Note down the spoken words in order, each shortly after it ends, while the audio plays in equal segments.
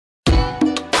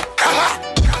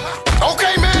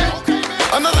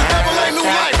new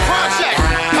life project.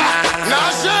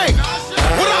 Najee.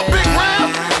 What up, Big Ram?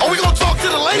 Are we gonna talk to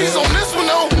the ladies on this one,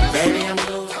 though?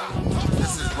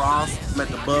 This is Ross. I'm at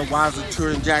the Budweiser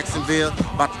tour in Jacksonville.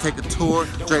 About to take a tour,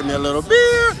 drink me a little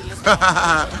beer. They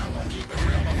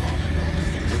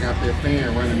got their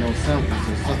fan running on something,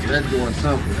 so that's doing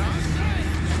something.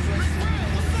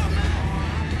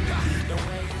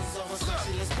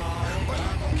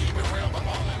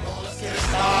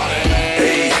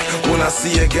 Hey, when I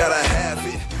see you, gotta have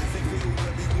it.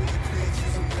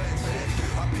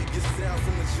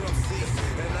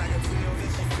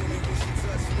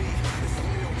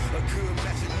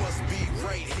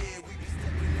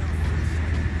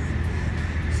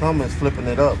 Some is flipping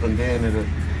it up and then it'll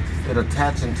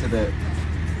attach into that.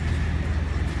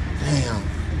 Damn,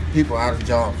 people out of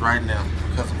jobs right now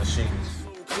because of machines.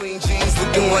 Clean jeans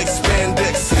looking like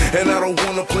spandex, and I don't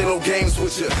wanna play no games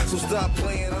with you, so stop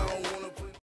playing. I don't wanna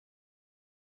play.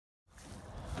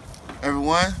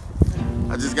 Everyone,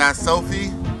 I just got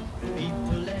Sophie.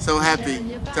 So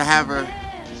happy to have her.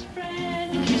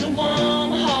 He's a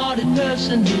warm-hearted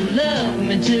person who loved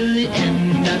me till the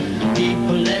end.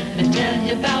 People, let me tell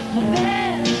you about my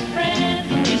best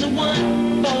friend. He's a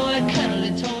one-boy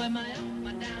cuddly toy.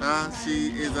 She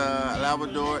is a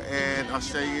Labrador and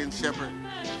Australian Shepherd.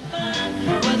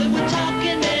 Whether we're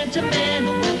talking man to man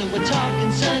or whether we're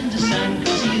talking son to son,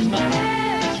 'cause he's my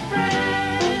best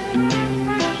friend.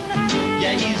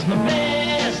 Yeah, he's my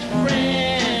best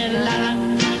friend. La la,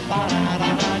 ba da da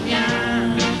da ya,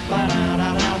 ba da da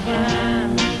da ba,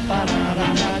 ba da da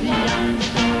da ya,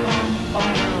 ba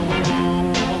da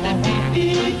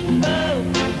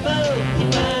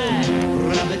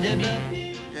da da da.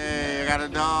 Yeah, I got a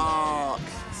dog.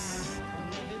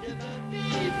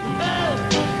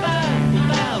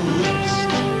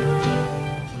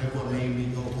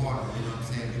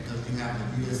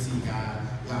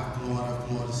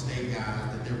 Florida State guys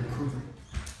that they're recruiting.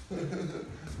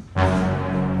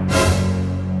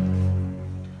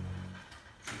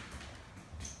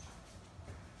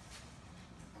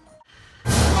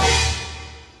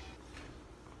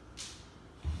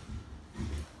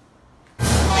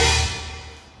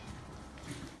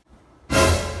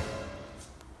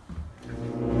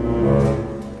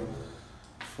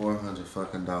 $400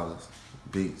 fucking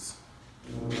beats.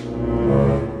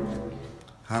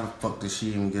 How the fuck did she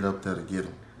even get up there to get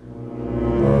him?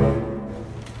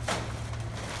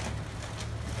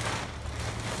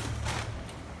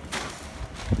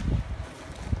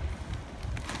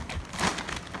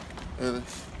 Really?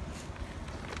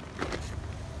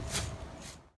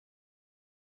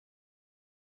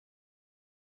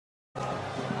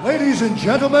 Ladies and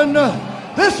gentlemen,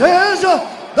 this is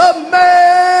the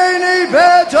main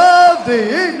event of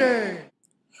the evening.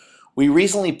 We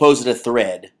recently posted a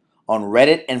thread on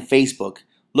Reddit and Facebook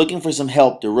looking for some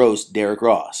help to roast Derrick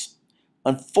Ross.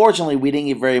 Unfortunately, we didn't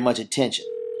get very much attention.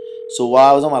 So while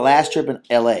I was on my last trip in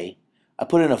LA, I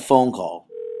put in a phone call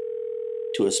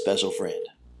to a special friend.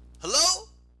 Hello?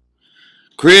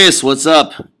 Chris, what's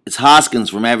up? It's Hoskins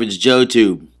from Average Joe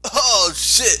Tube. Oh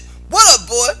shit. What up,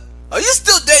 boy? Are you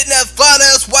still dating that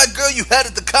fine-ass white girl you had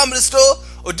at the comedy store?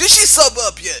 Or did she sub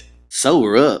up yet?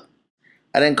 Sober up.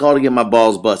 I didn't call to get my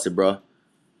balls busted, bro.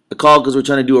 I called because we're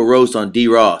trying to do a roast on D.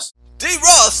 Ross. D.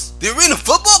 Ross? The arena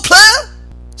football player?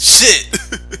 Shit.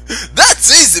 That's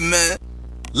easy, man.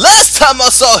 Last time I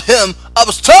saw him, I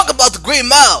was talking about the Green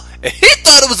Mile, and he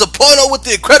thought it was a porno with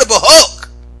the Incredible Hulk.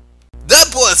 That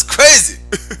boy is crazy.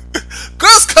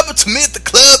 Girls come up to me at the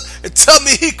club and tell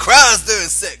me he cries during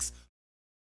sex.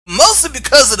 Mostly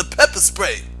because of the pepper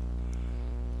spray.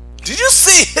 Did you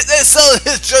see they selling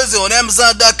his jersey on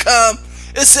Amazon.com?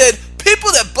 It said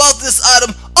people that bought this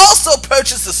item also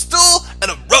purchased a stool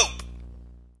and a rope.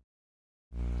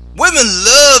 Women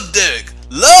love Derrick.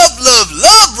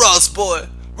 Love Ross, boy.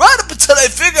 Right up until they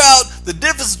figure out the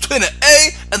difference between an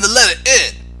A and the letter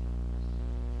N.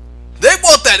 They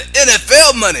want that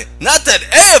NFL money, not that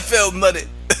AFL money.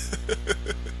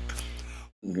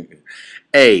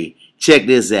 Hey, check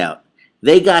this out.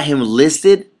 They got him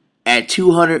listed at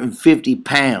 250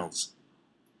 pounds.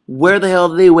 Where the hell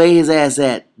do they weigh his ass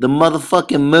at? The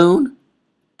motherfucking moon?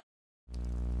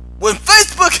 When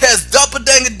Facebook has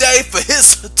Dump-a-Dang-a-Day for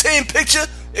his team picture,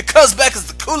 it comes back as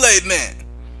the Kool-Aid Man.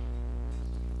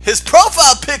 His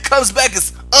profile pic comes back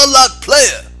as Unlocked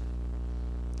Player.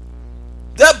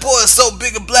 That boy is so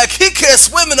big and black he can't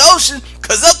swim in the ocean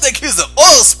because I think he's an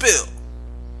oil spill.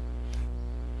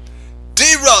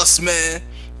 D. Ross, man.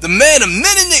 The man of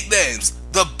many nicknames.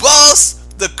 The Boss,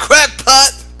 the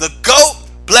Crackpot, the Goat,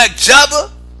 Black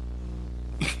Jabba.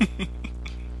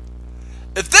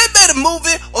 If they made a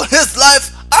movie on his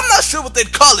life, I'm not sure sure what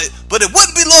they'd call it, but it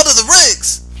wouldn't be Lord of the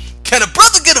Rings. Can a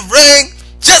brother get a ring?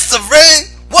 Just a ring?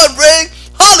 One ring?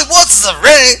 All he wants is a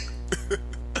ring.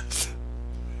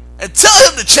 And tell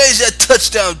him to change that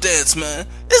touchdown dance, man.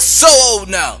 It's so old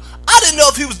now. I didn't know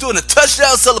if he was doing a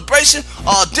touchdown celebration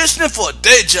or auditioning for a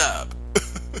day job.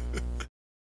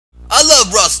 I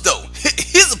love Ross though.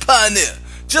 He's a pioneer.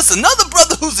 Just another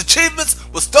brother whose achievements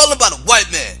were stolen by the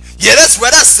white man. Yeah, that's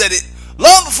right, I said it.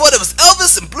 Long before there was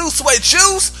Elvis and blue suede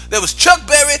shoes, there was Chuck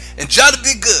Berry and Johnny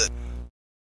B. Good.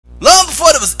 Long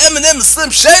before there was Eminem and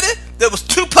Slim Shady, there was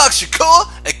Tupac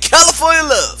Shakur and California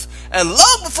Love. And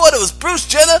long before there was Bruce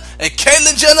Jenner and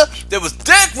Caitlyn Jenner, there was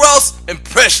Derrick Ross and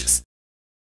Precious.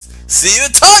 See you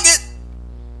at Target.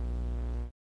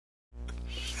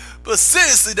 But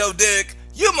seriously though, Derrick,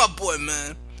 you're my boy,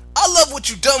 man. I love what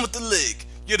you've done with the league.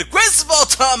 You're the greatest of all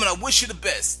time, and I wish you the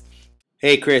best.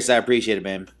 Hey, Chris, I appreciate it,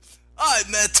 man. Alright,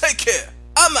 man, take care.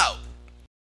 I'm out.